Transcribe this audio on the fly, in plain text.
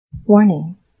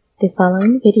Warning: the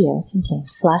following video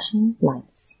contains flashing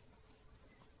lights.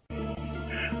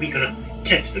 We're gonna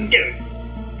catch some ghosts.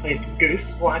 Play Ghost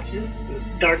Watches with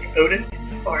Dark Oda and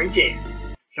Safari James.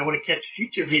 If you want to catch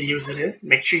future videos of this,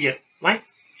 make sure you like,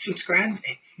 subscribe,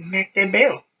 and smack that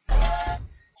bell.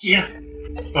 Yeah.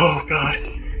 Oh god.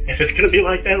 If it's gonna be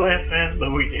like that last pass,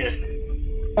 but we did.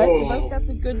 Right, we both got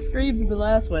some good screams in the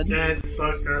last one. That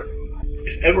sucker.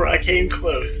 If ever I came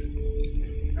close,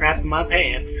 crapping my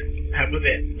pants, that was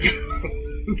it. I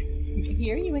can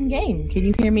hear you in game. Can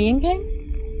you hear me in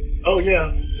game? Oh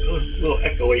yeah. It was a little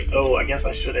echoey. Oh, I guess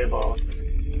I should have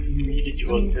muted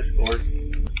you on Discord.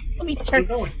 Let me turn.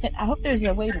 I hope there's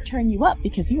a way to turn you up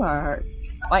because you are.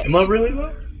 Quiet. Am I really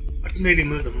low? I can maybe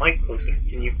move the mic closer.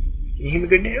 Can you hear me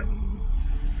good now?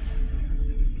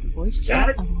 Voice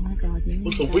chat. That Oh my god.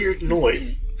 was a weird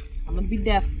noise. I'm gonna be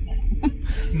deaf. Hey,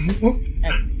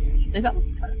 say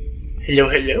something. Hello,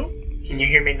 hello. Can you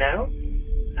hear me now?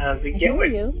 How's it I hear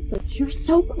going? you, but you're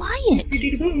so quiet.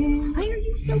 Why are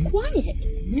you so quiet?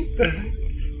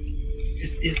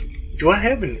 Do I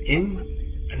have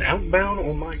an outbound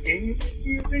on my game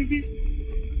here, maybe?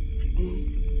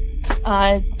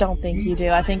 I don't think you do.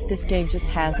 I think this game just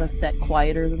has us set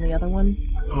quieter than the other one.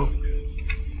 Oh.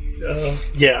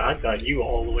 Yeah, I got you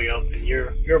all the way up, and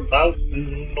you're about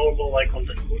normal, like on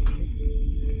Discord.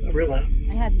 I realize.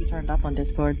 I have you turned up on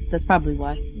Discord. That's probably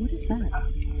why. What is that?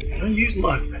 Can I use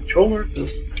my controller?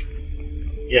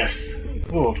 Yes.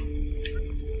 Oh.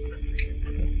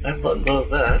 That button does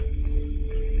that.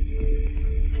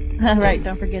 Right,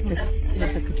 don't forget that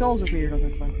the controls are weird on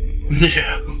this one.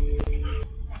 Yeah.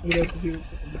 What else to do?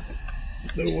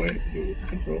 There's no way to do it with the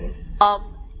controller.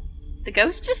 The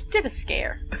ghost just did a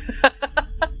scare.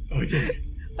 Oh yeah.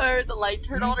 Or the light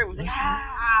turned on, and it was like,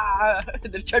 ah!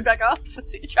 And then it turned back off. So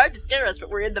he tried to scare us, but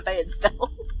we're in the van still.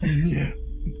 Yeah.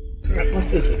 Crap, my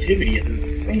sensitivity is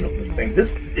insane on this thing. This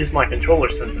is my controller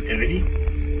sensitivity.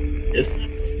 It's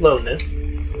slowness.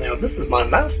 Now this is my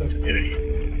mouse sensitivity.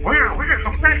 Wow, look at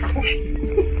the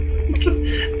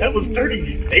that was turning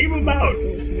the same about.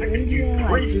 I can do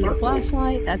 3 circles.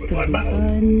 Flashlight, that's gonna be mouse.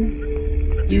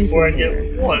 fun. Use Before I the get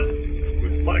mirror. one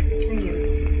with my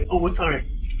controller. Oh, what's our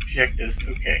objectives?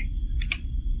 Okay.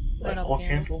 Light up All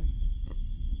candles. cancels.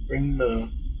 Bring the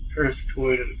cursed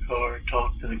toy to the car and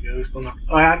talk to the ghost on the.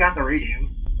 Oh, I got the radio.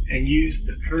 And use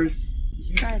the curse.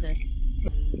 Try this.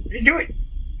 Hey, do it!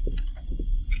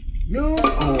 No!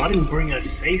 Oh, I didn't bring a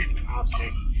safe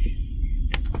object.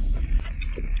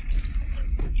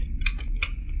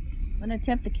 I'm gonna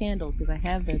attempt the candles because I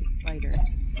have the lighter.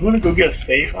 I'm gonna go get a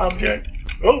safe object.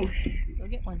 Oh! Go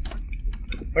get one.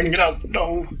 I can get out.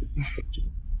 No!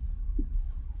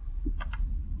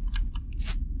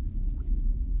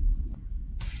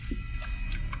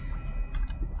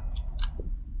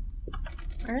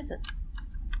 Where is it?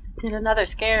 Did another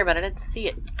scare, but I didn't see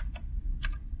it.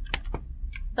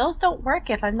 Those don't work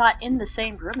if I'm not in the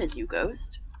same room as you,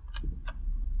 Ghost.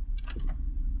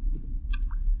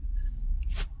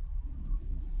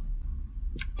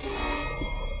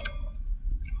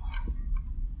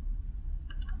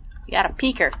 You got a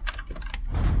peeker.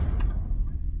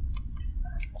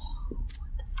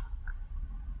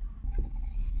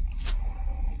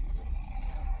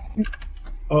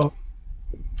 Oh.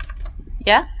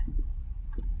 Yeah?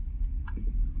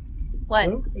 What?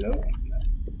 Hello? Hello?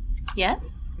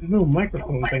 Yes? There's no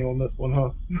microphone thing on this one,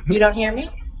 huh? You don't hear me?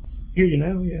 Hear you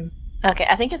now, yeah. Okay,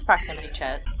 I think it's proximity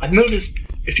chat. I noticed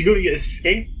if you go to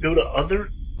escape, go to other,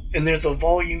 and there's a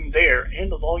volume there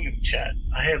and a volume chat.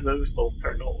 I have those both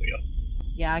turned all the way up.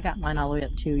 Yeah, I got mine all the way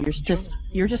up too.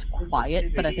 You're just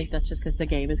quiet, but I think that's just because the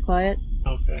game is quiet.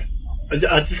 Okay.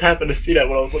 I just happened to see that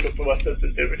when I was looking for my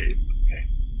sensitivity. Okay.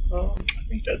 I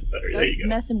think that's better. There Ghost you go.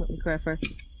 messing with me, Creffer.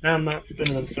 Now I'm not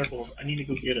spinning in circles. I need to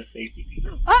go get a safety piece.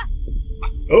 Ah!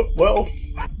 Oh, well.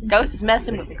 Ghost is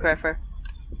messing with me, Creffer.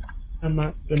 I'm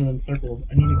not spinning in circles.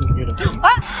 I need to go get a safety piece.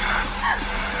 Ah!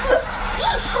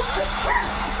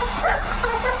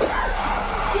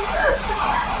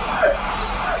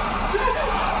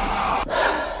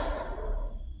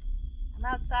 I'm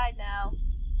outside now.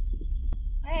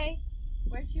 Hey,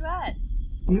 where'd you at?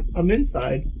 I'm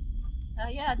inside. Oh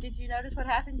yeah, did you notice what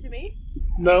happened to me?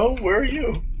 No, where are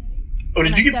you? Oh,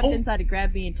 did And you I get stepped pulled? inside and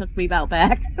grabbed me and took me out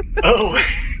back. Oh.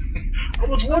 I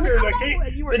was wondering,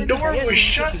 and you were the in the door van was and you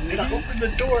shut, took me. and I opened the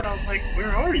door, and I was like,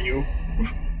 where are you?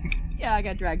 Yeah, I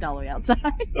got dragged all the way outside.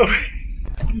 Oh.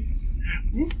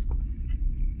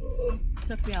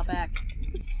 Took me out back.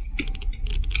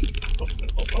 Oh.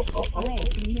 Hey,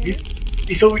 can you hear me?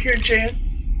 He's over here, Chan.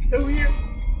 Over here.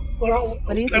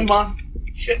 What is never he? mind.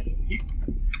 Shit.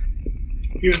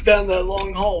 He was down that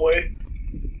long hallway.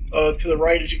 to the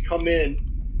right as you come in.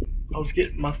 I was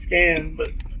getting my scan,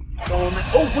 but oh,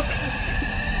 what the hell?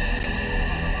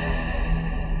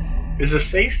 Is a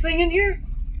safe thing in here?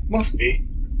 Must be.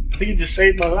 I think it just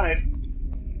saved my life.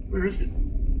 Where is it?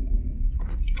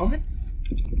 Coming?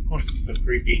 Oh, this is so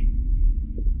creepy.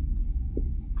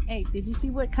 Hey, did you see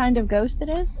what kind of ghost it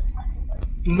is?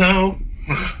 No.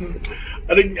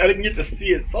 I didn't get to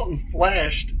see it. Something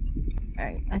flashed.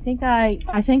 Alright, I think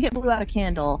it blew out a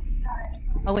candle.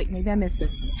 Oh wait, maybe I missed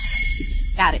this.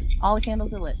 Got it. All the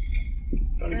candles are lit.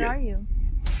 Where are you?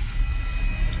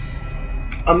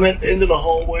 I'm at the end of the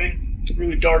hallway.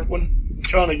 Really dark one. I'm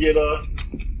trying to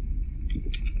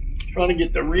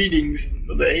get the readings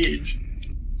for the age.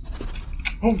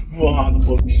 Oh, wow, the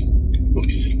books.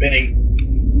 Books are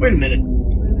spinning. Wait a minute.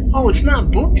 Oh, it's not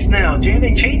books now, Jan.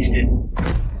 They changed it.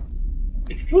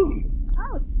 It's food.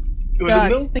 Oh, it was a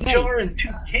milk jar and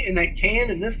in that can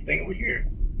and this thing over here.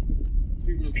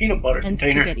 Peanut butter and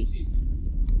container. Spaghetti.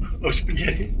 Oh,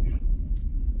 spaghetti.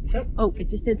 Oh, it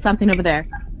just did something over there.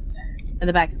 In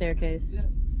the back staircase.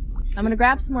 I'm gonna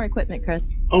grab some more equipment, Chris.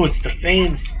 Oh, it's the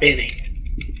fan spinning.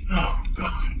 Oh,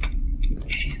 God.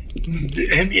 The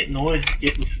ambient noise is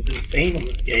getting just insane on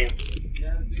this game.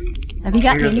 Have you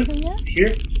gotten anything yet?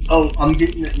 Here? Oh, I'm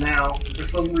getting it now. For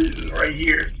some reason, right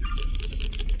here.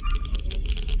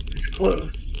 It's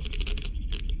close.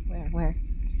 Where?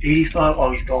 85.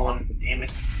 Oh, he's gone. Damn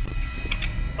it.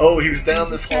 Oh, he was down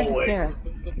this hallway.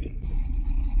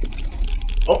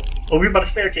 Oh, we're by the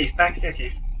staircase. Back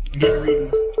staircase. I'm getting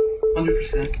readings.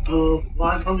 100%.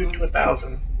 500 to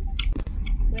 1,000.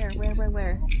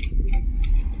 Where?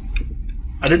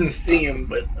 I didn't see him,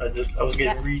 but I was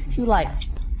getting readings. 2 lights.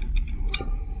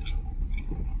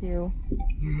 2.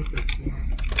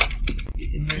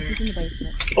 Get in there. This is in the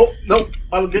basement. Oh, no!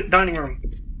 Out of the dining room.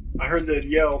 I heard the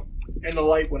yell, and the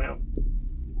light went out.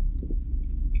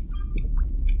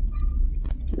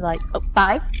 2 lights. Oh,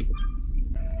 5.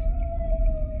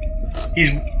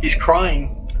 He's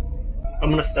crying. I'm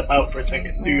gonna step out for a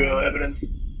second. Do evidence.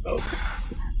 Oh.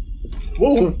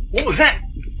 Whoa! What was that?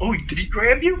 Oh, did he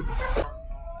grab you?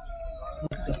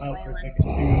 Step out for a second. Do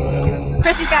evidence.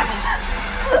 Chrissy's got me.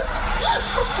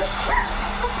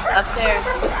 Upstairs.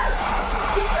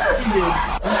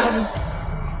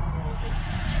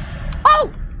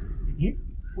 Oh! You?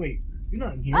 Wait, you're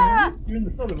not in here. Ah! You're in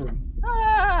this other room.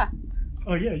 Ah!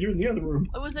 Oh yeah, you're in the other room.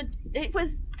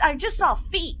 I just saw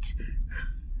feet.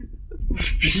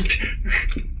 Feet.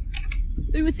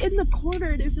 It was in the corner,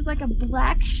 and it was just like a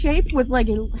black shape with like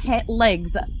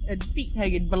legs and feet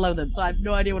hanging below them. So I have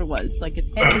no idea what it was. Like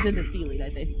its head was in the ceiling, I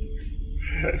think.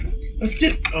 Let's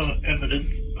get evidence.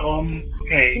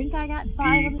 Okay. I think I got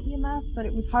 5 on the EMF, but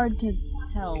it was hard to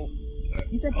tell.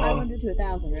 You said 500 to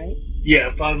 1,000, right?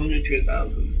 Yeah, 500 to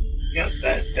 1,000. Yeah,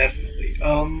 that definitely.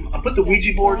 I put the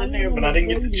Ouija board in there, but I didn't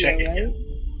get to check it yet.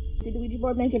 Did the Ouija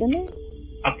board make it in there?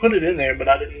 I put it in there, but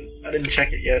I didn't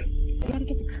check it yet.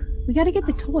 We gotta get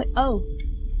the toy. Oh.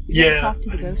 Yeah. Talk to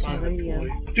the ghost on the radio.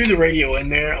 Through the radio in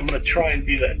there. I'm gonna try and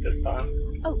do that this time.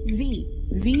 Oh, V.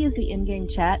 V is the in-game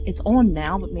chat. It's on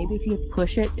now, but maybe if you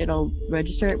push it, it'll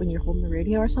register it when you're holding the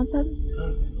radio or something.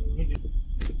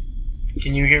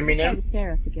 Can you hear me now? Trying to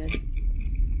scare us again.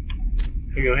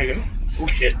 Here you go. Oh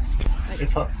shit. Wait,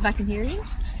 if I can hear you?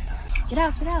 Get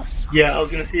out. Yeah, I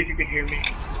was gonna see if you could hear me.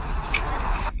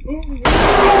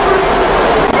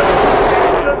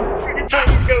 Freaking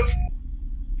Chinese ghost!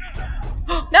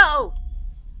 No!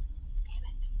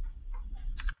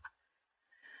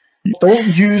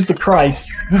 Don't use the Christ.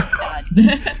 God.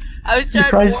 I was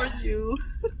trying to warn you.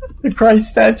 The Christ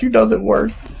statue doesn't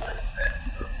work.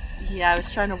 Yeah, I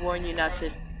was trying to warn you not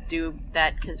to do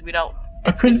that because we don't.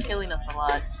 It's been killing us a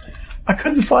lot. I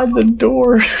couldn't find the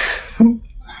door.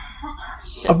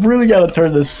 I've really got to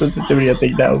turn this sensitivity, I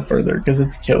think, down further because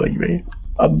it's killing me.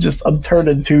 I'm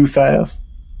turning too fast.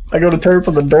 I go to turn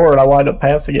for the door and I wind up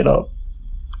passing it up.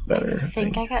 Better. I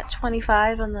think I got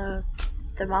 25 on the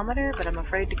thermometer, but I'm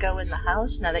afraid to go in the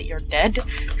house now that you're dead.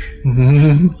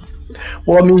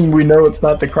 Well, I mean, we know it's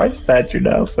not the Christ statue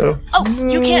now, so. Oh,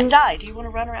 you can't die. Do you want to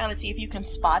run around and see if you can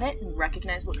spot it and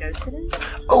recognize what ghost it is?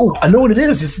 Oh, I know what it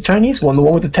is. It's the Chinese one, the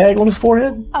one with the tag on his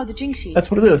forehead. Oh, the Jingxi. That's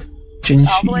what it is. Jingxi.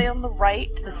 All the way on the right,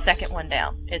 the second one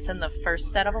down. It's in the first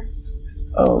set of them.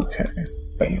 Okay.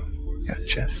 Bam.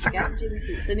 Gotcha. Got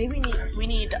Jingxi. So maybe we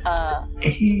need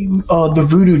the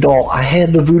voodoo doll. I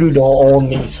had the voodoo doll on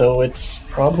me, so it's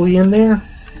probably in there.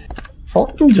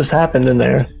 Something just happened in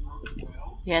there.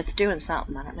 Yeah, it's doing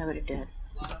something. I don't know what it did.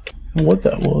 What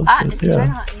that was. It's yeah. trying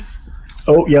to hunt you.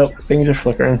 Oh, yep. Things are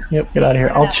flickering. Yep, get out of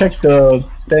here. I'll check the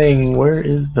thing. Where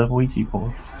is the Ouija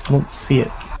board? I don't see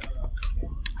it.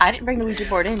 I didn't bring the Ouija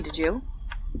board in, did you?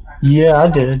 Yeah, I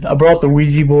did. I brought the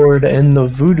Ouija board and the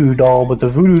voodoo doll, but the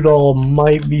voodoo doll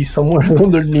might be somewhere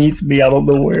underneath me. I don't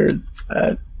know where it's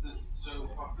at.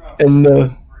 And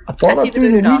I thought I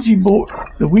threw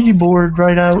the Ouija board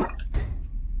right out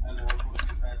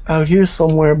here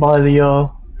somewhere by the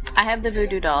I have the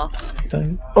voodoo doll.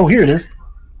 Oh, here it is.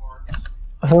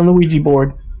 I found the Ouija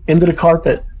board into the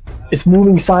carpet. It's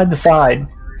moving side to side.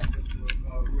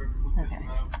 Okay.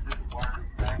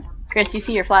 Chris, you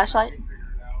see your flashlight?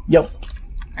 Yep.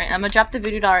 Alright, I'm gonna drop the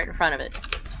voodoo doll right in front of it.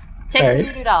 Take the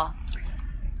voodoo doll.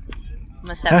 I'm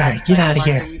gonna step Alright, get out of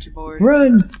here. Ouija board.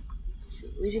 Run!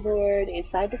 Ouija board is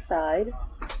side to side,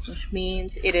 which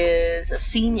means it is a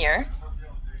senior.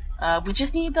 We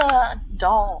just need the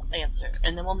doll answer,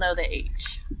 and then we'll know the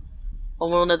age. Well,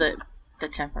 we'll know the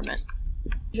temperament.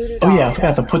 Oh yeah, I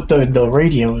forgot to put the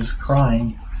radio's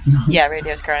crying. Yeah,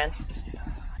 radio's crying.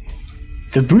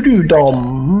 The voodoo doll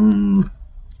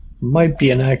might be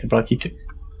inactive, but I keep it.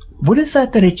 What is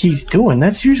that it keeps doing?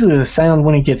 That's usually the sound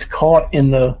when it gets caught in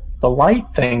the light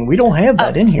thing. We don't have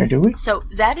that in here, do we? So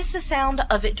that is the sound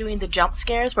of it doing the jump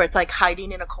scares, where it's like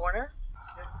hiding in a corner.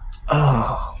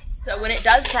 Oh. So when it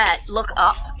does that, look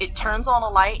up. It turns on a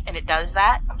light, and it does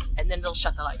that, and then it'll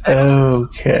shut the light back.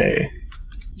 Okay.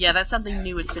 Yeah, that's something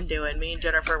new it's been doing. Me and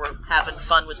Jennifer were having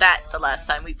fun with that the last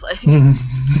time we played.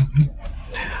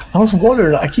 I was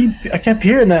wondering. I kept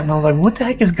hearing that, and I was like, "What the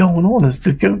heck is going on? Is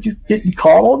the goat just getting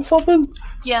caught on something?"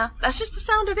 Yeah, that's just the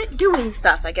sound of it doing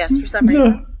stuff, I guess, for some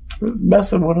reason. Yeah,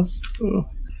 messing with us.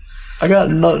 I got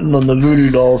nothing on the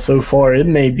voodoo doll so far. It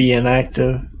may be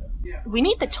inactive. We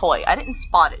need the toy. I didn't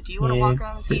spot it. Do you want to walk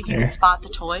around and see if you can spot the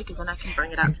toy? Because then I can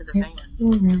bring it out to the van.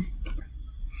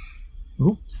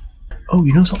 Oh,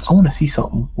 you know something? I want to see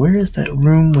something. Where is that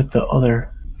room with the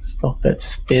other stuff that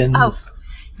spins? Oh,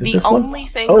 the only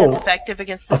thing that's effective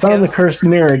against the I found the ghost cursed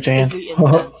mirror, Jan. is the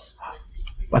incense.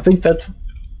 I think that's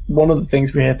one of the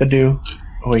things we have to do.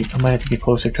 Oh, wait, I might have to get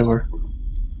closer to her.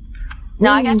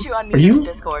 No, I got you on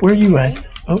Discord. Where are you at?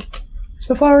 Oh,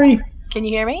 Safari! Can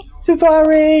you hear me?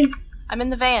 Safari! I'm in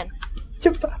the van.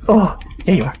 Oh,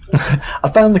 there you are. I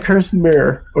found the cursed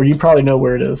mirror, or you probably know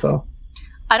where it is, huh?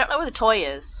 I don't know where the toy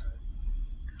is.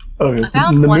 Oh,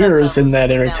 the mirror is in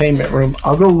that entertainment room.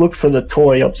 I'll go look for the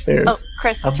toy upstairs. Oh,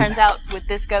 Chris, it turns out with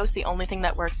this ghost, the only thing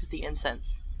that works is the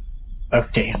incense. Oh,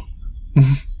 damn.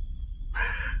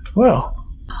 Well.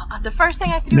 The first thing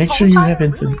I have to do make is sure hold you fire, have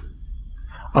incense. Really?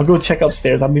 I'll go check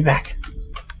upstairs. I'll be back.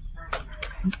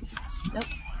 Nope.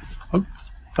 Oh,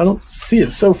 I don't see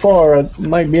it so far. It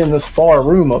might be in this far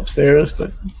room upstairs, but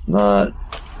it's not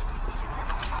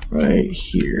right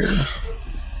here.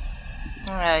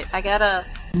 Alright, I gotta...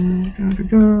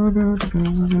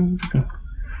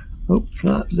 Oh,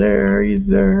 not there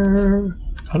either.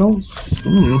 I don't... It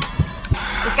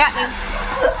got me.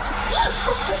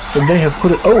 Would they have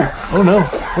put it... Oh no.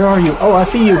 Where are you? Oh, I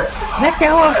see you. Let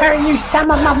go of her, you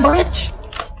son of a bitch.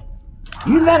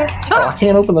 You let her... Oh, I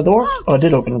can't open the door? Oh, I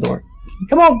did open the door.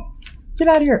 Come on. Get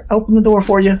out of here. Open the door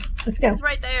for you. Let's go. He's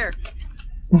right there.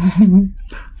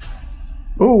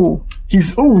 Oh,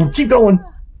 keep going.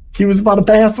 He was by the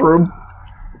bathroom.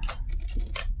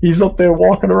 He's up there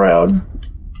walking around.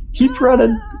 Keep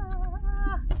running.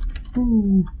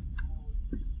 Ooh.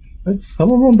 That's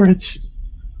some of them, Bridge.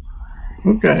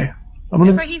 Okay.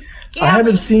 I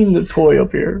haven't seen the toy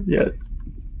up here yet.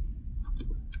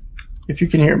 If you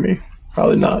can hear me.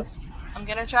 Probably not. I'm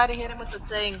gonna try to hit him with the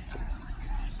thing.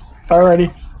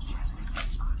 Alrighty.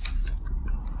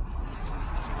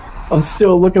 I'm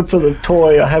still looking for the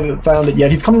toy. I haven't found it yet.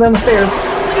 He's coming down the stairs.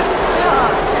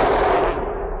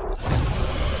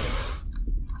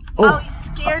 Oh, he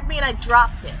scared me and I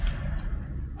dropped it.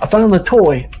 I found the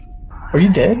toy. Are you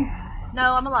dead?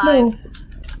 No, I'm alive. No.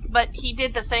 But he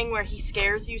did the thing where he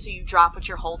scares you, so you drop what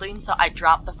you're holding. So I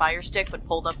dropped the fire stick, but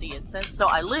pulled up the incense. So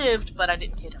I lived, but I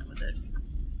didn't hit him with it.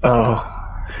 Oh.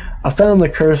 I found the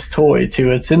cursed toy,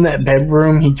 too. It's in that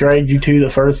bedroom he dragged you to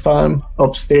the first time.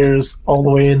 Upstairs, all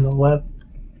the way in the left.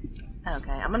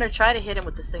 Okay, I'm gonna try to hit him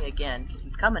with this thing again, because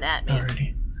he's coming at me.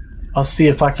 Alrighty. I'll see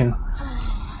if I can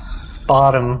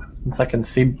spot him, if I can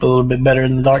see a little bit better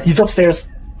in the dark. He's upstairs.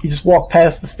 He just walked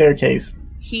past the staircase.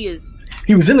 He is...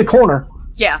 He was in the corner.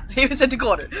 Yeah, he was in the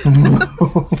corner.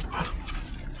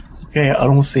 Okay, I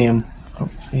don't see him. I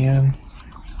don't see him.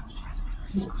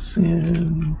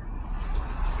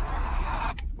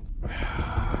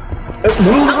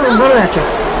 Run at you.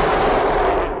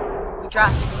 You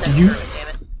dropped it. Damn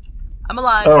it. I'm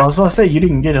alive. Oh, I was about to say, you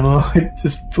didn't get him. It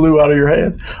just flew out of your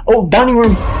hands. Oh, dining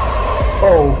room.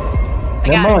 Oh,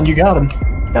 never mind, you got him.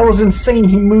 That was insane.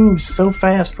 He moves so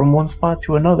fast from one spot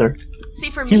to another. See,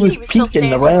 for me, He was still peeking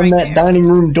standing around right that there. dining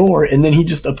room door, and then he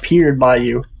just appeared by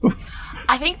you.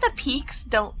 I think the peaks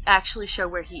don't actually show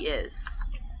where he is.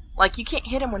 Like, you can't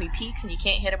hit him when he peeks, and you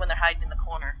can't hit him when they're hiding in the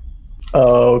corner.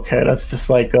 Oh, okay. That's just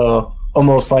like,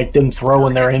 almost like them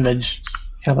throwing their image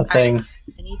kind of thing. Right.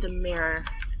 I need the mirror.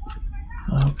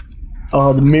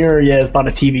 The mirror, yeah, is by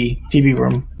the TV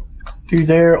room. Through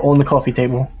there on the coffee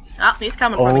table. Oh, he's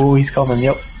coming for me. Oh, he's coming,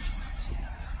 yep.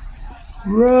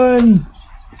 Run!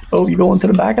 Oh, you going to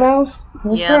the back of the house?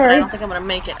 Okay. Yeah, but I don't think I'm gonna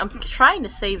make it. I'm trying to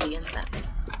save the internet.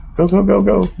 Go, go, go,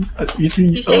 go. He's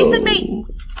chasing me!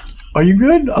 Are you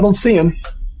good? I don't see him.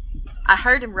 I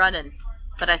heard him running,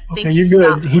 but I think Okay, you're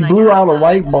good. He blew out a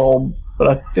light bulb, but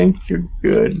I think you're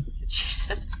good.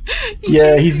 Jesus.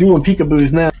 Yeah, he's doing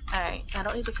peekaboos now. Alright, I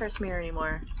don't need the cursed mirror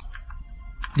anymore.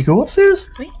 You go upstairs?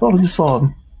 Wait. I thought I just saw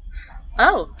him.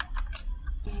 Oh.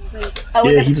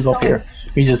 Yeah, he was up here.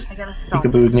 He just I got a salt.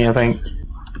 peekabooed me, I think.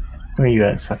 Where you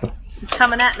at, sucker? He's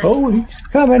coming at me. Oh, he's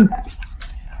coming.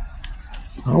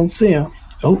 I don't see him.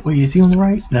 Oh, wait, is he on the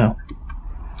right? No.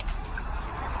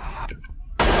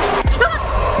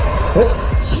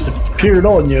 Oh, just appeared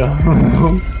on you.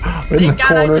 In the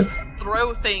Gotta corner. just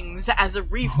throw things as a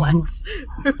reflex.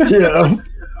 Yeah.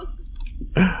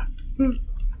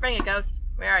 Bring it, Ghost.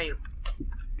 Where are you?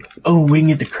 Oh, we can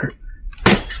get the curse.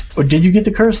 Oh, did you get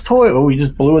the cursed toy? Oh, he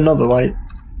just blew another light.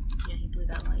 Yeah, he blew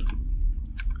that light.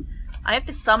 I have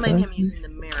to summon him using the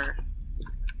mirror.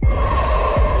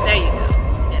 There you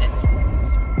go. Did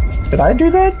it. Did I do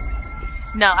that?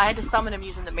 No, I had to summon him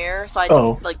using the mirror, so I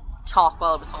Oh. didn't, like, talk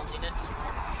while I was holding it.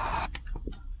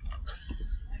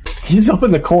 He's up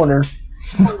in the corner.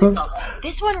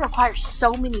 This one requires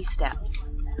so many steps.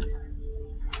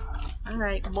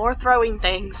 Alright, more throwing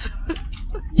things.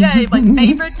 Yay, my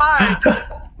favorite part!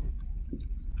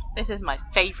 This is my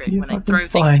favorite See if when I I can throw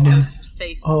things find in him. Ghost's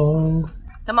faces. Oh.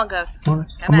 Come on, Ghost. I'm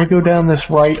gonna go down this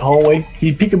right hallway.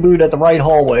 He peekabooed at the right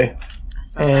hallway.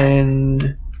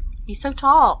 And He's so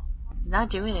tall. He's not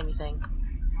doing anything.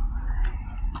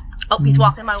 Oh, he's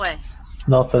walking my way.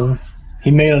 nothing. He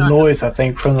made a noise, I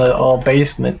think, from the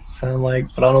basement. Sound like,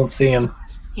 but I don't see him.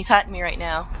 He's hunting me right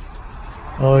now.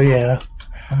 Oh yeah,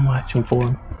 I'm watching for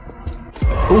him.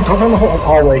 Oh, come from the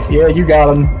hallway. Yeah, you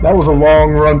got him. That was a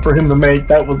long run for him to make.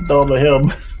 That was dumb of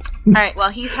him. Alright, well,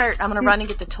 he's hurt. I'm gonna run and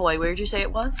get the toy. Where did you say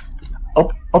it was?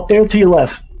 Up there to your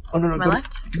left. Oh no, no, My go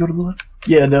left? go to the left.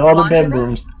 Yeah, the other Laundry room?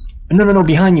 bedrooms. No,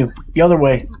 behind you. The other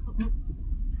way.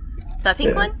 That pink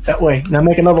Yeah, one? that way. Now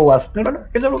make another left. No,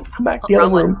 come back. The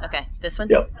wrong other room. one. Okay, this one?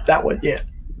 Yep, that one. Yeah.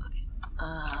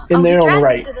 In there we on the tried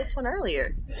right. to do this one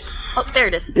earlier. Oh, there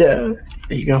it is. Yeah.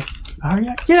 There you go. Hurry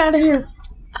up. Get out of here.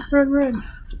 Run.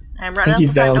 I'm I running think up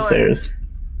he's the front downstairs. Door.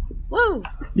 Woo!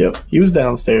 Yep, he was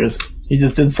downstairs. He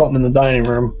just did something in the dining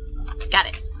room. Got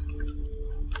it.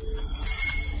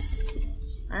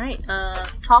 Alright,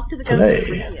 talk to the ghost on the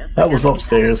Hey, radio. So that I was gotta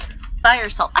upstairs. Fire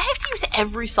salt. I have to use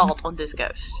every salt on this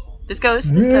ghost. This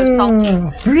ghost is so salty.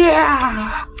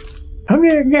 Yeah. Come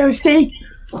here, Ghosty.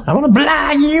 I want to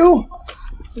blind you.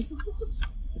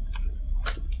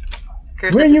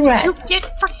 Curse Where at you this- at? You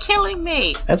get for killing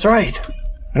me. That's right.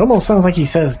 It almost sounds like he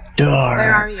says dark.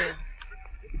 Where are you?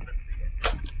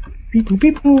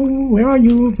 People, where are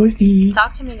you, Ghosty?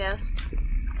 Talk to me, ghost.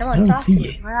 Come I on, don't talk to see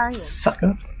me. you. Where are you?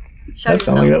 Sucker. Show That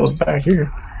sounded like that was yourself. back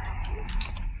here.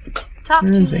 Talk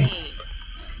Where to is he? me.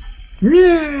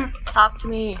 Yeah. Talk to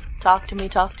me. Talk to me.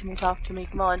 Talk to me. Talk to me.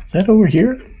 Come on. Is that over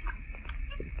here?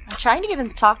 I'm trying to get him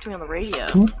to talk to me on the radio.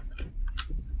 Come on.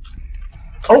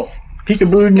 Oh,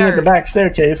 peekabooed me at the Scared. back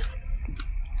staircase.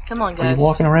 Come on, Are you ghost.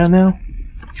 walking around now?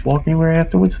 You walking anywhere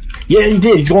afterwards? Yeah, he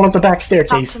did. He's going up the back Talk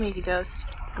staircase. to me, you ghost.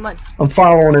 Come on. I'm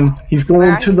following him. He's Where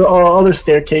going are to you? the other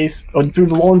staircase, or through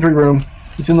the laundry room.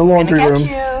 He's in the I'm laundry gonna room,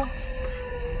 catch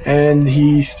you. and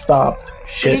he stopped.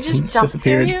 Did Shit, he just jump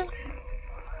scare you?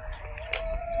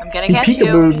 I'm gonna He catch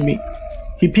peekabooed you. me.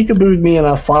 He peekabooed me, and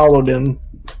I followed him,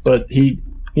 but he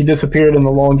disappeared in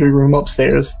the laundry room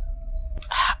upstairs.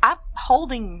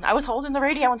 I was holding the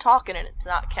radio and talking, and it's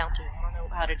not counting. I don't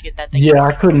know how to get that thing. Yeah,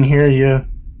 I couldn't hear you.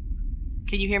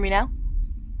 Can you hear me now?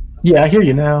 Yeah, I hear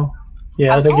you now.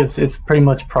 Yeah, I was think hoping- it's pretty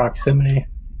much proximity.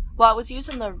 Well, I was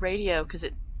using the radio because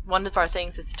one of our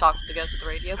things is to talk to the ghost with the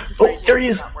radio. but the Oh, radio there he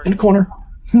is not in working. the corner.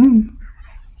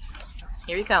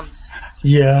 Here he comes.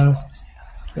 Yeah,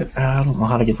 I don't know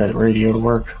how to get that radio to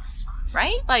work.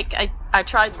 Right? Like I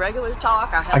tried regular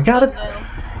talk. I got it.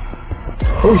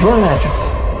 Oh, he's running at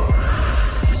you.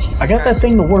 I got that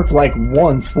thing to work like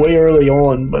once, way early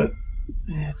on, but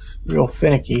it's real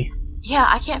finicky. Yeah,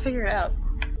 I can't figure it out.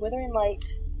 Withering light,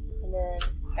 and then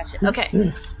catch it. What's Okay.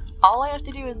 this? All I have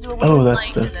to do is do a Oh, withering that's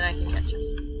light, the- and then I can catch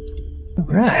it.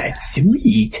 Right,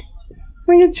 sweet.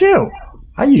 Look at you.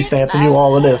 I used to have to do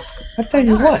all of this. I tell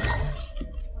you what.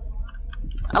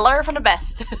 I learn from the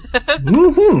best.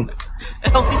 Mm-hmm.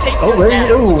 It only takes Oh, one there you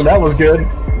down. go. That was good.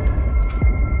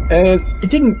 And it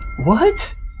didn't.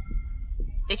 What?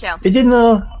 It counts. It didn't.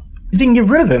 It didn't get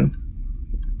rid of him.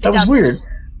 That was doesn't. weird.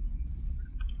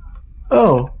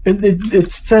 Oh,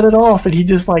 it set it off, and he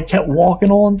just like kept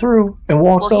walking on through and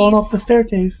walked on up the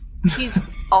staircase. He's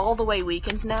all the way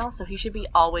weakened now, so he should be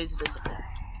always visible.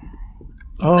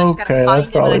 So I just gotta Okay, find that's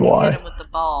him probably and I can why. hit him with the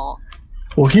ball.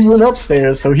 Well, he went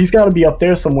upstairs, so he's got to be up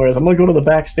there somewhere. I'm gonna go to the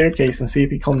back staircase and see if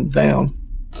he comes down.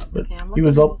 But Okay, I'm he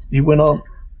was looking up. at He went up.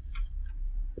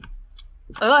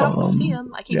 Oh, I don't see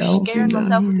him. I keep yeah, I don't see scaring him down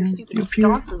myself with here. these stupid You up here?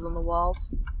 sconces on the walls.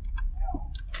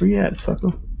 Where you at,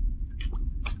 sucker?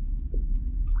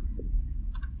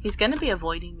 He's gonna be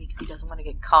avoiding me because he doesn't want to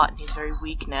get caught, and he's very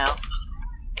weak now.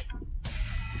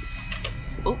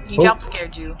 Oh, he Oh. jump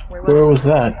scared you. Where Where was was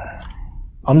that?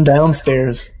 I'm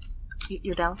downstairs. he?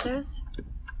 You're downstairs?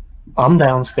 I'm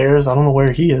downstairs. I don't know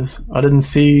where he is. I didn't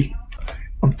see.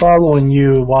 I'm following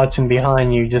you, watching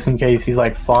behind you, just in case he's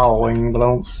like following, but I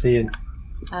don't see it.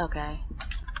 Okay.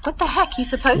 What the heck? He's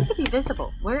supposed to be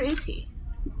visible. Where is he?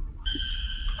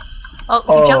 Oh, he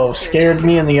Oh, jump scared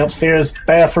me in the upstairs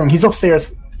bathroom. He's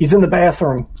upstairs. He's in the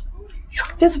bathroom. He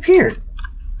disappeared.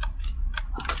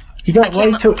 He got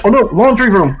came right to. Oh no, laundry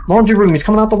room. Laundry room. He's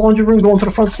coming out the laundry room, going to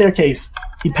the front staircase.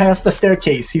 He passed the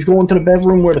staircase. He's going to the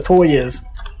bedroom where the toy is.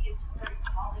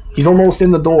 He's almost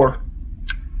in the door.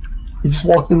 He just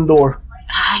walked in the door.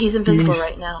 Ah, he's invisible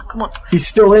right now. Come on. He's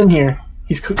still in here.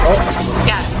 He's. Oh.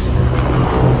 Got it.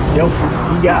 Yep,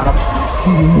 he got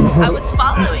him. I was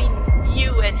following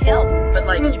you and him, but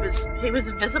like he was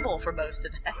invisible for most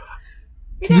of that.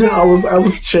 Yeah, I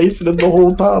was chasing him the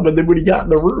whole time, and then when he got in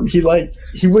the room, he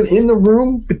went in the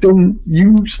room, but then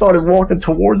you started walking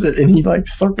towards it, and he like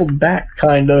circled back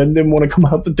kinda, and didn't want to come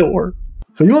out the door.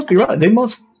 So you must be right. They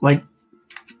must like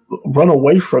run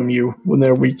away from you when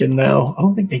they're weakened now. I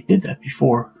don't think they did that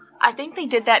before. I think they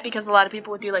did that because a lot of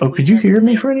people would do like. Oh, could you weekend hear me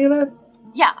things. for any of that?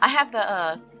 Yeah, I have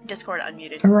the Discord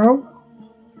unmuted. Hello?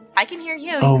 I can hear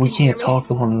you. Oh, we Can you hear can't me? talk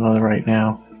to one another right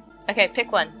now. Okay,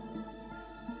 pick one.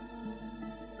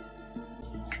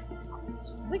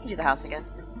 We can do the house again.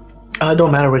 It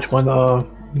don't matter which one.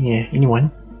 Yeah,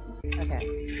 anyone. Okay.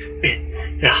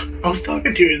 Yeah, I was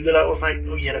talking to you, and then I was like,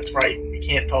 oh yeah, that's right. We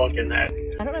can't talk in that.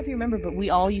 I don't know if you remember, but we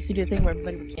all used to do a thing where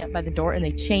everybody would camp by the door, and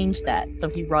they changed that. So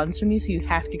he runs from you, so you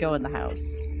have to go in the house.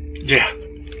 Yeah.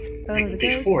 Photo of the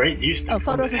ghost. Before it used to Oh,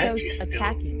 photo of the come at ghost you still.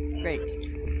 attacking. Great.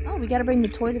 Oh, we gotta bring the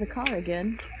toy to the car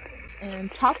again.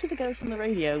 And talk to the ghost on the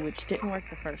radio, which didn't work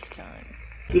the first time.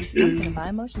 This I'm is gonna buy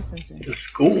a motion sensor. the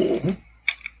school.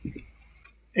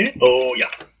 Oh yeah.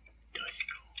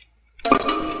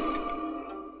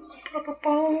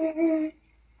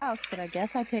 House, but I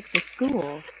guess I picked the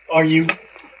school. Are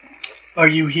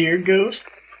you here, Ghost?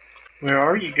 Where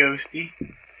are you, Ghosty?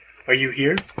 Are you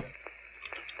here?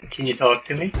 Can you talk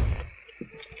to me?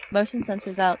 Motion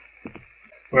sensors out.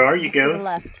 Where are you, To the Ghost?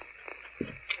 left.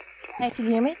 Hey, can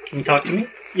you hear me? Can you talk to me?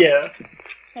 Yeah.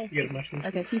 Hey. You got a motion?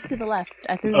 Okay, he's to the left.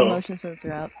 I threw Oh. the motion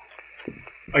sensor out.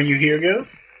 Are you here, Ghost?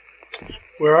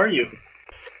 Where are you?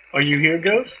 Are you here,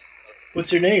 Ghost?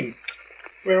 What's your name?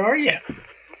 Where are you?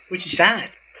 What's your sign?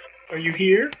 Are you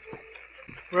here?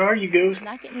 Where are you, Ghost? I'm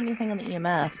not getting anything on the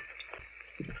EMF.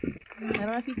 I don't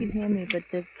know if you can hear me, but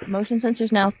the motion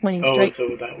sensor's now pointing Oh, straight it's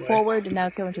over that way. forward, and now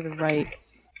it's going to the right.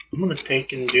 I'm gonna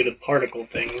take and do the particle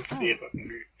thing. Let's see if I can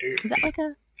do Is that like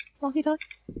a walkie-talkie?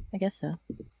 I guess so.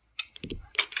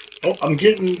 Oh, I'm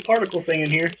getting the particle thing in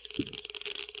here.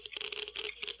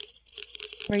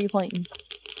 Where are you pointing?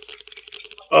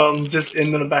 Just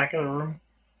into the back of the room.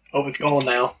 Oh, it's gone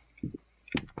now.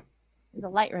 There's a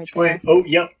light right Wait. there. Oh,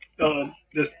 yep.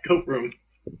 This coat room.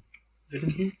 Is it in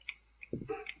here?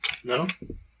 No?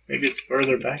 Maybe it's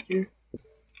further back here?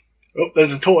 Oh,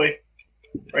 there's a toy.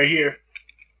 Right here.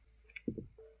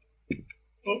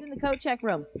 He's in the coat check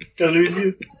room. Did I lose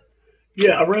you?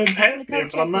 Yeah, I ran In the past coat there,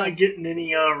 but I'm check not room. getting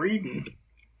any, reading.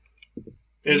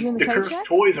 There's you in the the coat cursed check?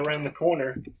 toys around the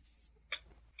corner.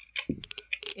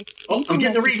 It's Oh, I'm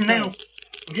getting a equal reading now. space.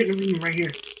 I'm getting a reading right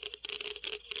here.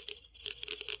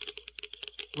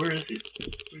 Where is it?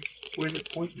 Where's it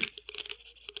pointing?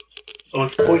 Oh,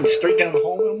 it's pointing straight down the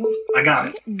hallway almost? I got I'm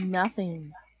it. getting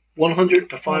nothing 100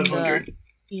 to on 500.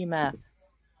 the EMF.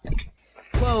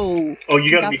 Whoa. Oh,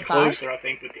 you gotta Is be that outside? closer, I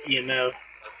think, with the EMF.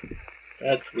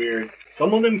 That's weird.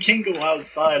 Some of them can go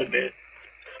outside a bit.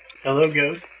 Hello,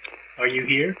 Ghost. Are you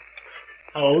here?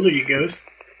 How old are you, Ghost?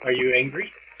 Are you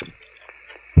angry?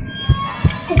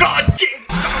 Oh, God!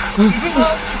 Dragging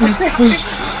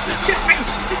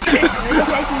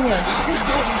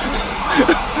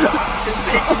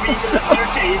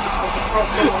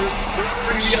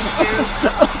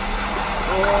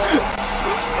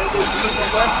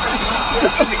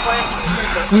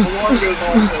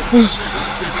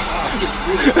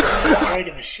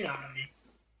the shit out of me.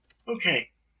 Okay.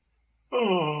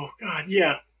 Oh, God,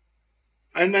 yeah.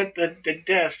 I'm at the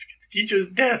desk, the teacher's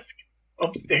desk,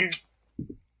 upstairs.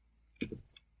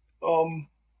 I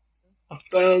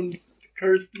found the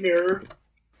cursed mirror.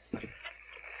 Let's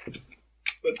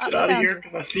get out of here,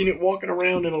 because I've seen it walking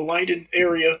around in a lighted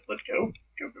area. Let's go.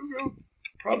 Go.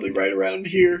 Probably right around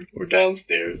here, or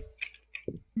downstairs.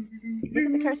 Look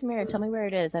at the cursed mirror. Tell me where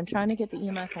it is. I'm trying to get the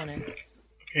EMF on it.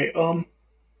 Okay,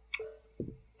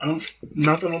 I don't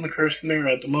nothing on the cursed mirror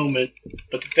at the moment,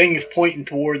 but the thing is pointing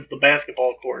towards the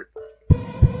basketball court.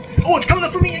 Oh, it's coming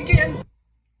up for me again!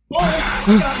 Oh,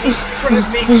 it got me in front of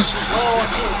me! Oh, I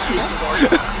can't see it.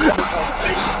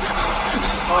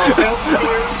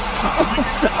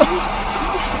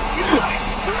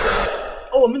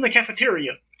 Oh, I'm in the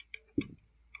cafeteria.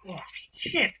 Oh,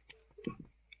 shit.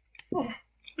 Oh,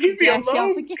 leave me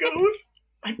alone, Ghost.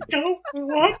 I don't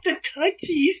want the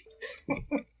touchies.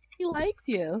 He likes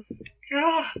you.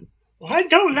 God, well, I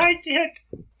don't like it.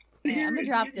 Yeah, I'm gonna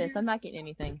drop this. I'm not getting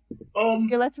anything.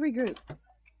 Here, let's regroup.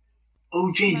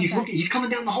 Oh, Jane, he's looking. He's coming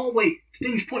down the hallway. The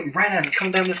thing's pointing right at him. He's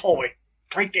coming down this hallway.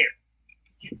 Right there.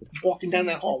 He's walking down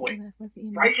that hallway.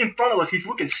 Right in front of us. He's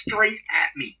looking straight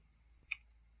at me.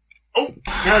 Oh,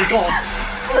 now he's gone.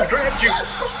 Oh, I grabbed you.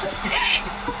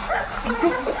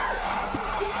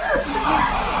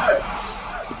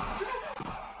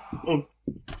 Oh,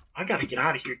 I gotta get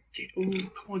out of here, Jane. Oh,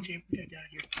 come on, Jane. We gotta get out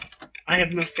of here. I have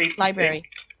no safety. Library.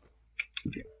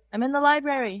 I'm in the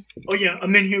library. Oh, yeah,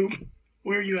 I'm in here.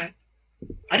 Where are you at?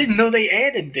 I didn't know they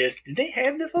added this. Did they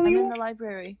have this on I'm you? in the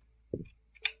library.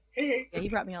 Hey. Yeah, he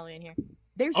brought me all the way in here.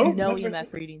 There's Oh, no that's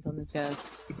EMF readings on this ghost.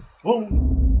 Whoa.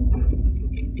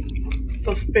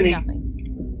 So spinning.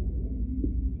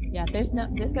 Nothing. Yeah, there's no.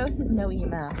 This ghost is no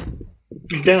EMF.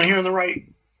 He's down here on the right.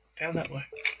 Down that way.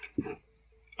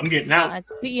 I'm getting out.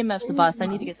 The EMF's the bus. I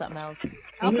need to get something else.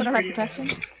 I also don't have protection.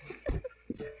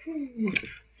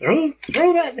 Throw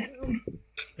that down.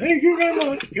 Thank you very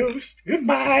much, Ghost.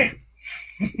 Goodbye.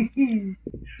 Do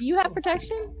you have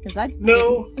protection? Because I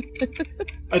No.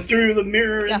 I threw the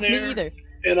mirror in there. Me either.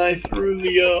 And I threw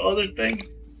the other thing.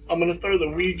 I'm gonna throw the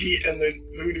Ouija and the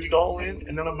voodoo doll in,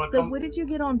 and then I'm gonna So what did you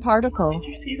get on particle? Did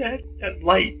you see that? That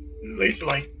light, laser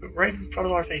light, right in front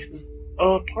of our faces.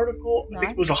 Particle. I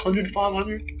think it was 100,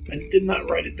 500. I did not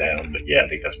write it down, but yeah, I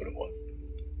think that's what it was.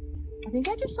 I think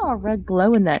I just saw a red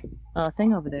glow in that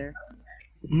thing over there.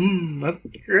 That's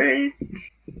great.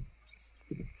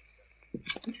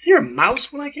 Did you hear a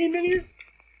mouse when I came in here?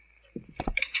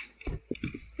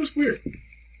 That's weird.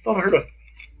 Thought I heard a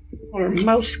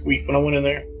mouse squeak when I went in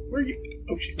there. Where are you?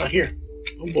 Oh, she's not here.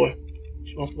 Oh boy.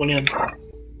 She must have went in.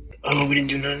 Oh, we didn't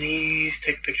do none of these.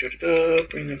 Take a picture of the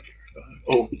bring the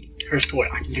oh, cursed toy.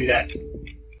 I can do that.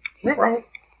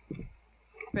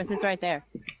 Chris, it's right there.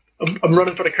 I'm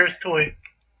running for the cursed toy.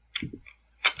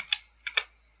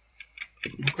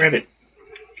 Grab it.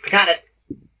 I got it.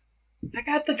 I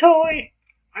got the toy.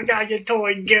 I got your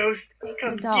toy, Ghost.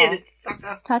 Come get it,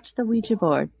 sucker. Touch the Ouija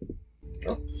board.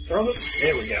 Throw it.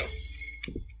 There we go.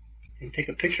 And take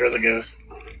a picture of the ghost.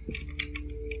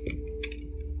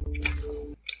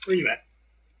 Where you at?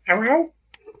 Hello?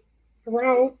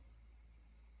 Hello?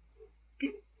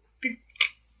 Beep, beep,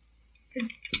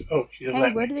 beep. Oh, she's a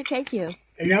Hey, where did it take you?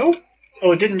 Hello?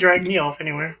 Oh, it didn't drag me off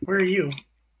anywhere. Where are you?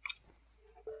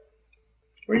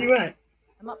 Where are you at?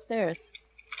 I'm upstairs.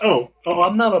 Oh,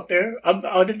 I'm not up there.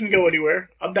 I didn't go anywhere.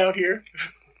 I'm down here.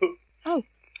 Oh,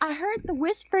 I heard the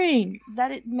whispering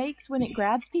that it makes when it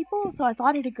grabs people, so I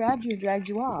thought it had grabbed you and dragged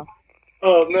you off.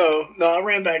 Oh, no, I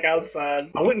ran back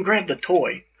outside. I went and grabbed the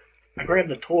toy. I grabbed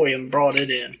the toy and brought it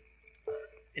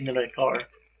into the car.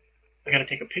 I gotta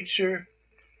take a picture.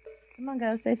 Come on,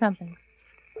 go, say something.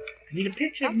 I need a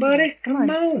picture, buddy. Come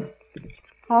on.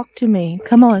 Talk to me.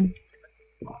 Come on.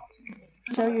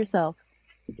 Show yourself.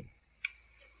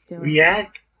 Where you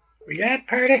at,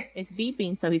 Purdy? It's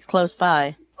beeping, so he's close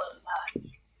by.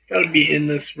 Gotta be in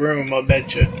this room, I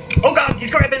betcha. Oh God,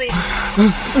 he's grabbing me!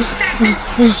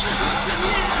 Oh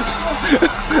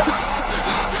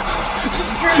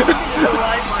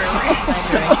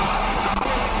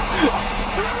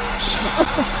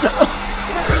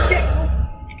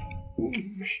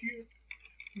shit.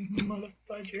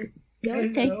 Motherfucker. No,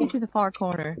 it takes you to the far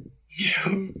corner.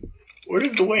 Yo. Where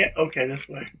is the way? Okay, this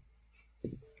way.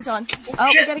 He's on. Oh,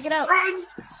 we gotta get out. Run!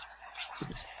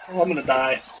 Oh, I'm gonna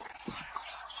die.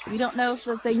 We don't know if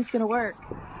the thing's gonna work.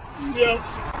 Yep.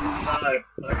 I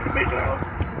can make it out.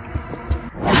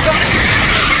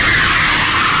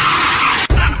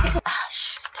 Ah,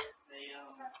 shit.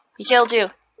 He killed you.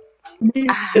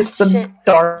 It's the shit.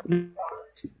 dark.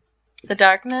 The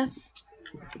darkness?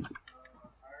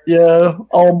 Yeah,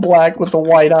 all black with the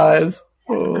white eyes.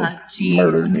 Oh, jeez.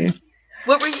 murdered me.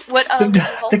 What were you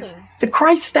holding? The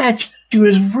Christ statue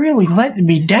is really letting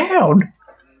me down.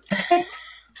 It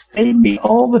saved me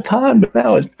all the time, but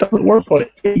now it doesn't work on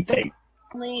anything.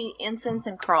 Only incense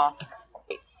and cross.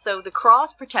 So the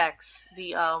cross protects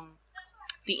the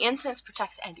incense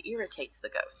protects and irritates the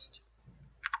ghost.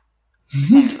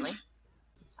 Apparently.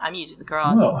 I'm using the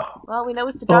cross. Oh. Well, we know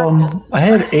it's the darkness. I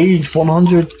had age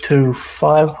 100 to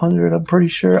 500, I'm pretty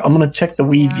sure. I'm gonna check the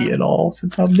Ouija at all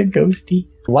since I'm the ghosty.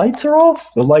 Lights are off?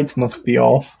 The lights must be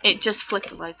off. It just flicked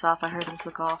the lights off. I heard them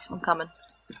flick off. I'm coming.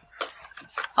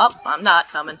 Oh, I'm not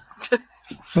coming.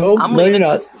 Oh, I'm no, leaving. you're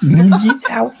not.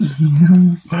 Get out.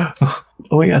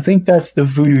 Oh, wait, I think that's the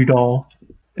voodoo doll.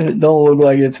 It don't look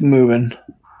like it's moving.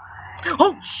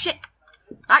 Oh, shit!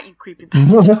 Not you creepy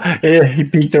bastard. Yeah, he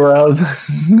peeked around.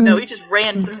 No, he just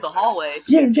ran through the hallway.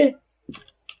 Yeah.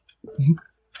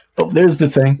 Oh, there's the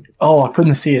thing. Oh, I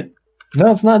couldn't see it. No,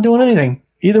 it's not doing anything.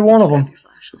 Either one of them.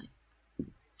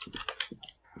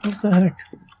 What the heck?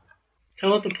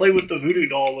 Tell it to play with the voodoo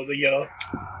doll or the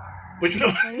which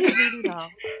no? Voodoo doll.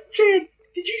 Jan,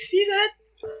 did you see that?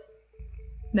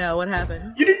 No, what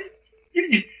happened? You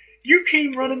didn't. You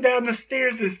came running down the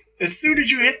stairs as soon as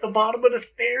you hit the bottom of the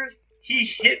stairs.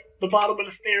 He hit the bottom of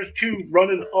the stairs too,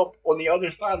 running up on the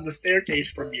other side of the staircase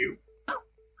from you.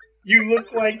 You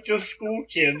look like just school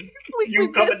kids.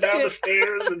 You coming down the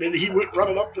stairs, and then he went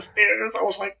running up the stairs. I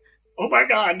was like, oh my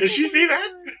god, did she see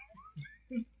that?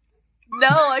 No,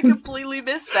 I completely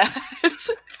missed that.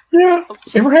 Yeah, Oh,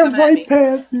 shit, ever have coming at me. right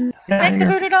passes? Take the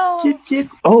voodoo doll. Get.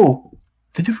 Oh,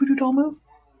 did the voodoo doll move?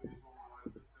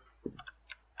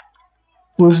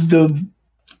 Was the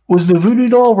voodoo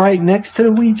doll right next to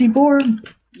the Ouija board?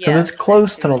 Yeah, it's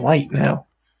close to the light now.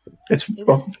 It's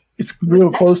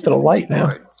real close to the light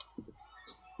now.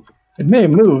 It may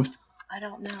have moved. I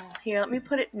don't know. Here, let me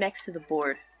put it next to the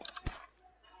board.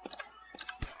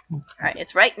 Alright,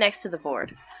 it's right next to the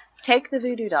board. Take the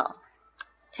voodoo doll.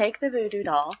 Take the voodoo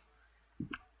doll.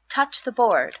 Touch the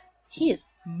board. He is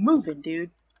moving, dude.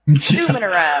 Zooming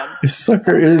around. This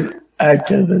sucker is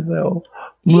active as hell.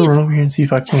 I'm gonna run over here and see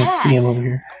if I can't see him over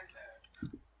here.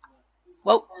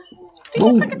 Whoa. Did he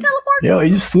just freaking teleport? Yeah, he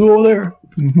just flew over there.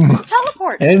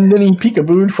 Teleport. And then he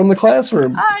peekabooed from the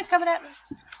classroom. Ah, he's coming at me.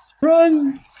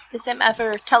 Run! This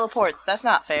MFer teleports. That's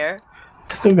not fair.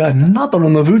 Still got nothing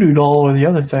on the voodoo doll or the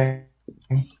other thing.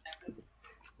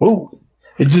 Whoa.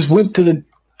 It just went to the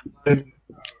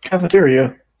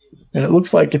cafeteria. And it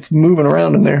looks like it's moving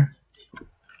around in there.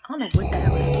 I don't know what the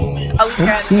hell it is. Oh, he's I don't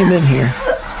dragging see me. him in here. In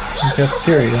the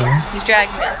cafeteria, huh? He's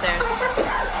dragging me upstairs.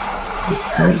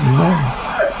 Right in there.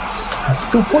 I'm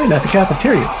still pointing at the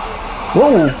cafeteria.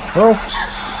 Whoa! Well.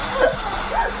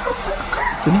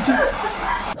 Did he just...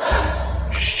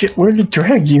 Shit, where did it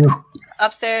drag you?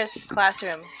 Upstairs,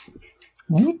 classroom.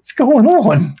 What's going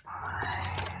on?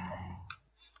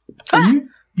 Are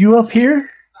you up here?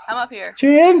 I'm up here.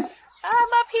 Jan? I'm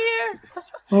up here.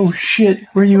 Oh shit,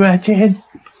 where you at, Jan?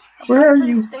 Where are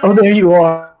you? Oh, there you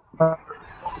are.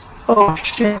 Oh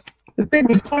shit. The thing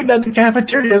was pointing at the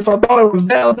cafeteria, so I thought it was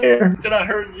down there. Then I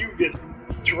heard you get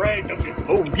dragged up here.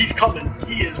 Oh, he's coming.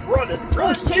 He is running. Oh,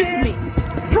 Run, it's chasing me.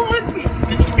 Run!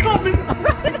 He's coming.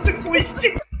 The police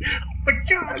chief. Oh my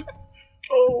god.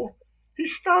 Oh, he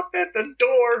stopped at the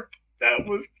door. That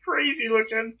was crazy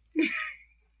looking.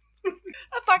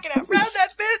 I fucking outran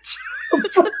that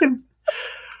bitch. Fucking...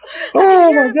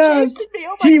 Oh my god. Chasing me.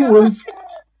 Oh my He god. was...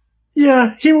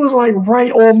 Yeah, he was like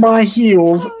right on my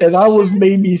heels, and I was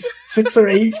maybe 6 or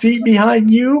 8 feet behind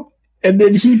you, and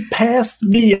then he passed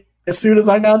me as soon as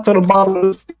I got to the bottom of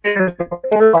the stairs.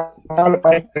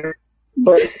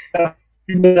 But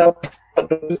he made out.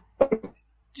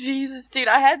 Jesus, dude,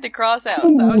 I had the cross out,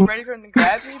 so I was ready for him to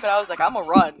grab me, but I was like, I'm gonna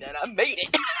run, and I made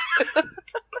it.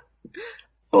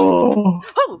 Oh,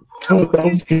 Oh, that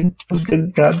was good. That was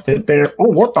good. Got it there. Oh,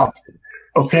 what the?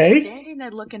 Okay, standing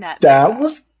there looking at me. that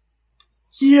was.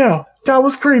 Yeah, that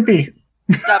was creepy.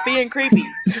 Stop being creepy.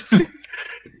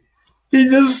 He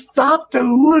just stopped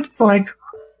and looked like,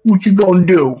 "What you gonna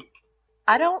do?"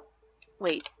 I don't.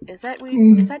 Wait, is that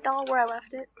is that doll where I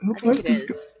left it? I think it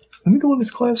is. Let me go in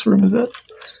this classroom. Is that?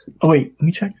 Oh wait, let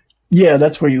me check. Yeah,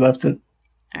 that's where you left it.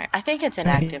 Alright, I think it's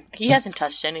inactive. He hasn't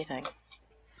touched anything.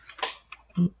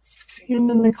 See him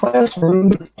in the classroom,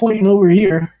 but it's pointing over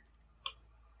here.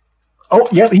 Oh,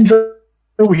 yeah, he's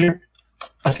Over here.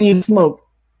 I see the smoke.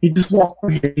 He just walked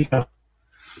over here.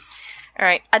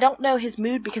 Alright, I don't know his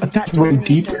mood because I he's not think he doing went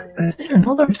deeper. anything. Is there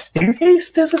another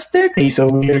staircase? There's a staircase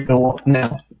over here to go up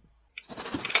now.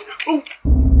 Oh!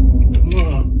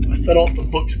 I set off the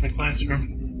books in the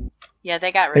classroom. Yeah,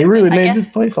 they got rid They of really it. made this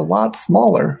place a lot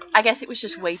smaller. I guess it was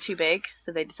just way too big,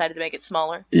 so they decided to make it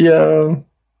smaller. Yeah.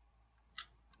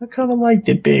 I kind of liked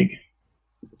it big.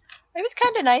 It was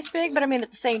kind of nice big, but I mean,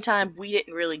 at the same time, we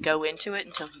didn't really go into it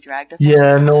until he dragged us.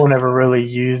 Yeah, no one ever really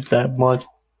used that much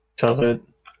of it.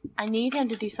 I need him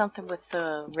to do something with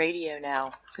the radio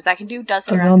now, because I can do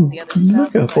dozen And rounds I'm with the other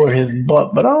stuff. looking for his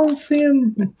butt, but I don't see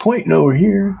him pointing over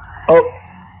here. Oh,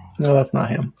 no, that's not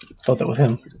him. I thought that was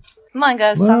him. Come on,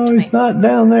 guys, talk Well, to me. he's not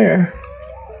down there.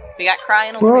 We got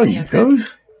crying on Where the are radio, you, Chris.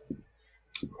 Ghost?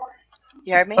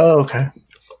 You heard me? Oh, okay.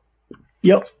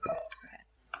 Yep.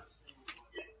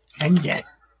 And yet.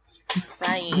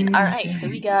 Crying. Alright, so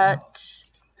we got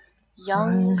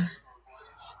young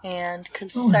and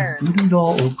concerned. Voodoo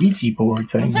doll or Ouija board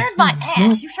thing. Concerned my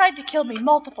ass! You tried to kill me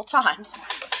multiple times.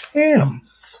 Damn.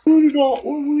 Voodoo doll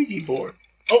or Ouija board.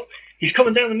 Oh, he's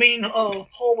coming down the main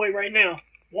hallway right now,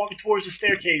 walking towards the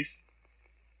staircase.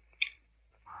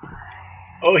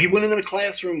 Oh, he went into the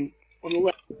classroom on the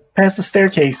left. Past the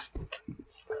staircase.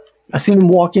 I seen him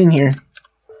walk in here.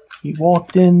 He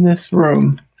walked in this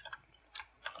room.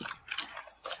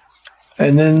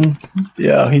 And then,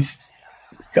 yeah, he's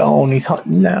gone. He's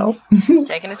hunting now.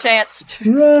 Taking a chance.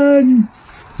 Run!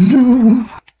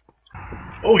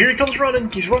 Oh, here he comes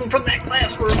running. He's running from that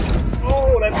classroom.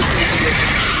 Oh, that's crazy.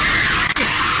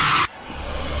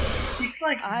 He's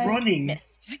like running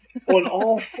Missed. on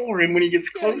all four, and when he gets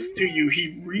close to you,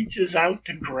 he reaches out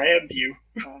to grab you.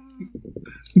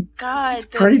 God. It's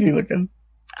crazy looking.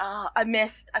 I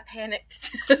missed. I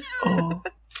panicked. Oh.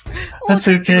 That's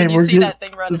okay. When you We're see that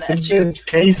thing running it's a at you. good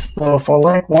case though. If I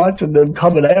like watching them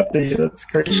coming after you, that's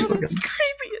crazy looking. It's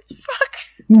creepy as fuck.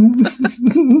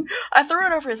 I threw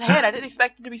it over his head. I didn't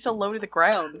expect it to be so low to the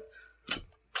ground.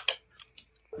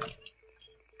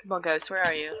 Come on, Ghost. Where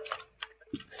are you?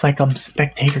 It's like I'm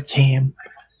spectator cam.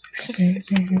 You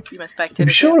my spectator. I'm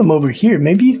showing him over here.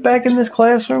 Maybe he's back in this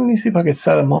classroom. Let me see if I can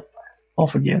set him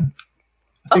off again.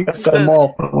 I think I set him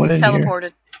off. But I went in here.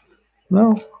 Teleported.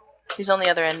 No, He's on the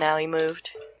other end now. He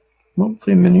moved. I don't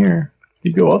see him in here.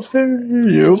 You go upstairs. you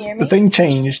hear Yep. me? The thing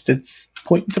changed. It's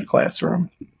pointing to the classroom.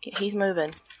 He's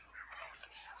moving.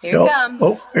 Here Yep. he comes.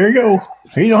 Oh, here you go.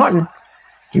 He's hunting.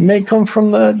 He may come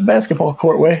from the basketball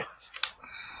court way.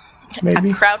 Maybe.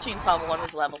 I'm crouching so I'm on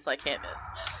his level, so I can't miss.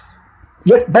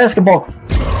 Yep, basketball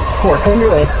court. Come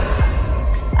your way.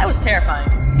 That was terrifying.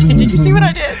 Did you see what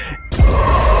I did?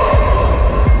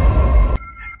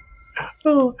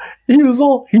 Oh,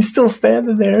 he's still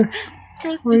standing there.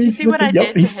 Chris, did you see what I did?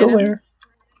 Yep, he's to still him? there.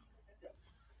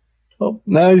 Oh,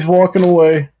 now he's walking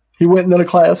away. He went into the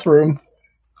classroom.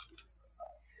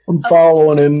 I'm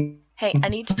following him. Hey, I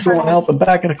need to turn Going out the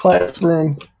back of the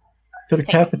classroom to the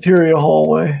cafeteria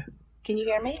hallway. Can you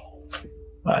hear me?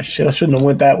 Ah, shit, I shouldn't have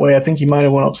went that way. I think he might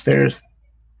have went upstairs.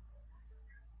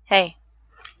 Hey.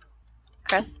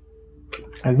 Chris?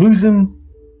 I lose him.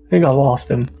 I think I lost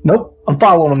him. Nope, I'm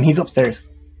following him. He's upstairs.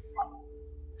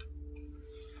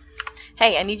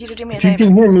 Hey, I need you to do me a If you favor.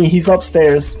 can hear me, he's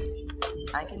upstairs.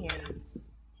 I can hear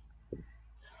you.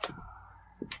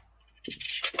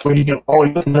 Where do you go? Oh,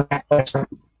 he went into the classroom.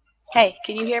 Hey,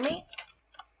 can you hear me?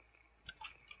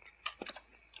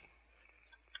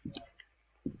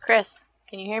 Chris,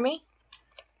 can you hear me?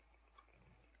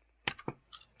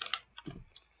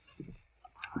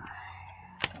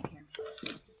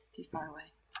 It's too far away.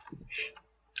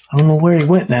 I don't know where he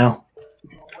went now.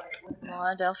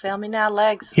 No, don't fail me now,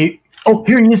 legs. Oh,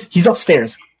 here he is. He's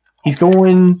upstairs. He's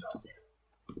going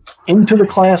into the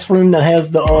classroom that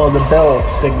has the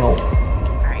bell signal.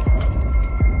 Alright.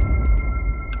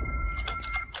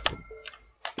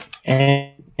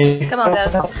 And Come on,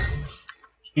 guys.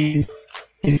 He's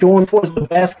going towards the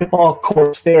basketball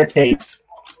court staircase.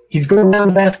 He's going down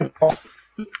the basketball.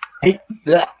 Hey,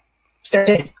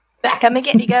 staircase. Come and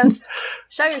get me, Ghost.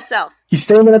 Show yourself. He's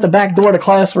standing at the back door of the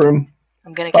classroom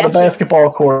I'm gonna by the catch you.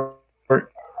 basketball court.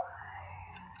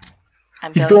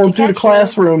 I'm He's going going to through the catch you.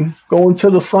 classroom, going to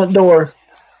the front door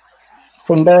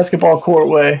from basketball court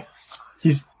way.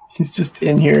 He's just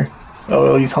in here.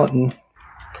 Oh, he's hunting.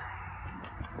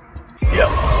 Yep.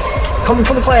 Coming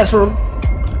from the classroom.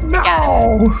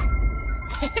 No.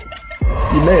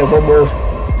 You may have almost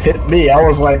hit me. I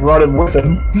was like running with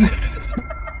him.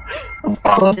 I'm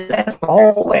following his ass the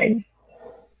whole way.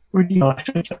 Where do you go? I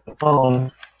should have kept the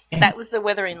phone. That was the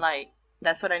withering light.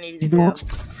 That's what I needed to You do.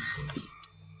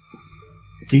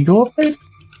 Do you go up there?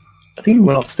 I think he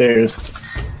went upstairs.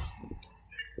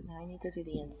 Now I need to do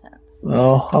the incense.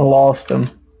 Oh, I lost him.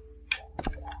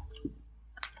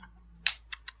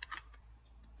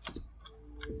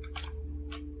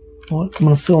 Well, I'm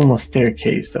gonna sit on the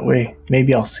staircase. That way,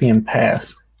 maybe I'll see him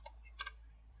pass.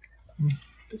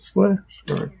 This way?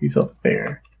 Or he's up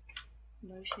there.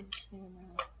 Motion camera.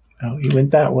 Oh, he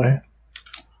went that way.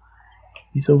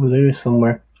 He's over there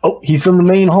somewhere. Oh, he's in the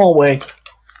main hallway.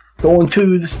 Going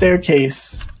to the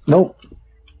staircase. Nope.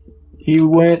 He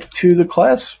went to the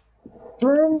classroom?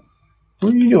 What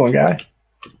are you doing, guy?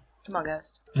 Come on,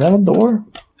 Ghost. Is that a door?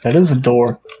 That is a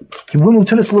door. He went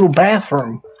into this little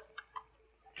bathroom.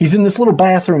 He's in this little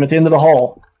bathroom at the end of the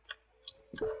hall.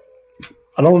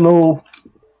 I don't know.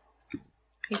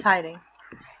 He's hiding.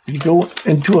 Did he go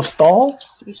into a stall?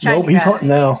 He's trying nope, to he's grab hunting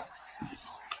me. now.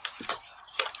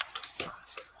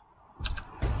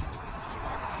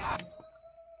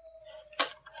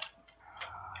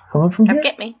 Coming from Come here?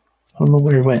 get me. I don't know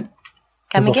where he went.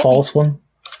 Come and There's a get false me. one.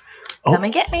 Oh, Come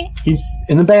and get me. he's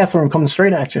in the bathroom, coming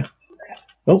straight at you.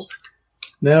 Nope.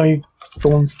 Now he's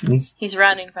He's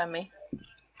running from me.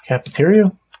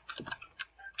 cafeteria.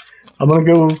 I'm gonna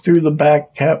go through the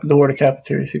back door to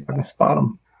cafeteria, see if I can spot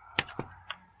him.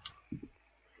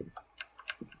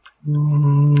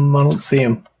 I don't see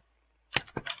him.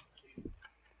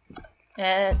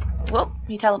 And whoop,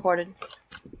 he teleported.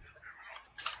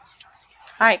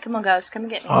 Alright, come on, Ghost. Come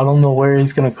and get me. I don't know where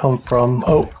he's gonna come from.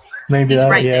 Oh, maybe He's that.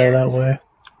 right Yeah, there. that way.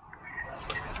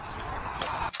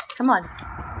 Come on.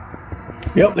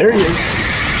 Yep, there he is.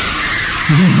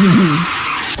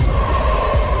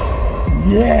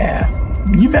 Yeah,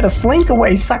 you better slink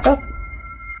away, sucker.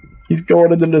 He's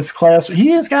going into this class.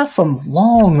 He has got some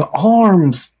long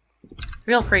arms.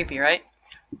 Real creepy, right?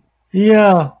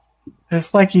 Yeah,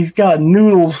 it's like he's got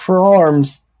noodles for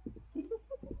arms.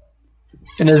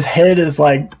 And his head is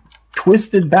like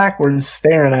twisted backwards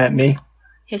staring at me.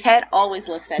 His head always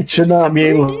looks at you. It should not be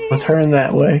able to turn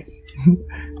that way.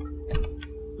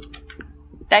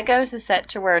 That Ghost is set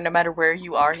to where no matter where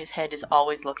you are, his head is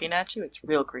always looking at you. It's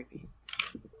real creepy.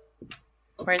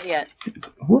 Where's he at?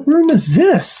 What room is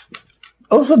this?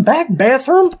 Oh, it's the back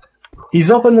bathroom? He's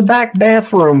up in the back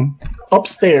bathroom.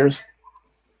 Upstairs.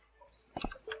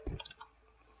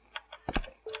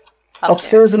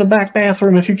 Upstairs in the back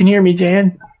bathroom, if you can hear me,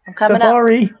 Jan. I'm coming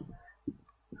Safari. up.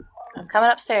 I'm coming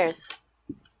upstairs.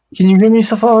 Can you hear me,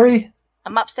 Safari?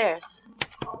 I'm upstairs.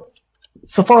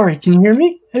 Safari, can you hear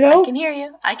me? Hello? I can hear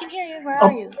you. I can hear you. Where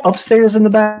are you? Upstairs in the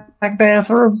back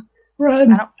bathroom. Right. I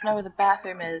don't know where the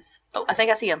bathroom is. Oh, I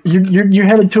think I see him. You're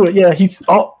headed to it. Yeah,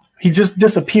 he just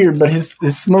disappeared, but his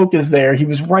smoke is there. He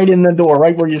was right in the door,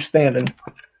 right where you're standing.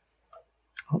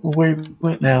 I don't know where he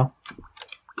went now.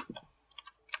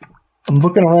 I'm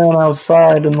looking around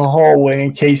outside in the hallway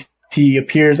in case he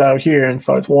appears out here and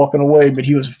starts walking away, but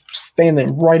he was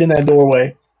standing right in that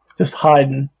doorway, just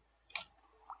hiding.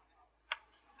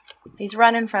 He's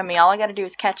running from me. All I gotta do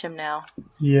is catch him now.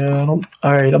 Yeah,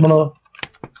 alright, I'm gonna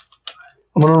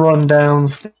run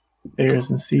downstairs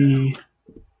and see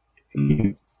if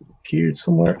he appeared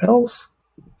somewhere else.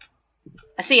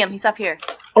 I see him. He's up here.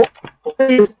 Oh,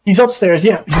 he's upstairs,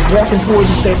 yeah. He's walking towards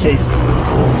the staircase.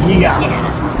 Yeah.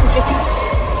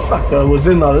 Sucker was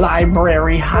in the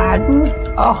library hiding.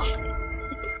 Oh.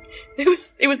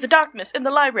 It was the darkness in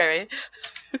the library.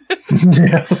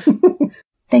 Yeah.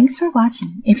 Thanks for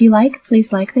watching. If you like,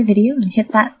 please like the video and hit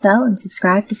that bell and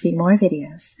subscribe to see more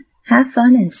videos. Have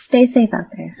fun and stay safe out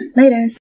there. Laters!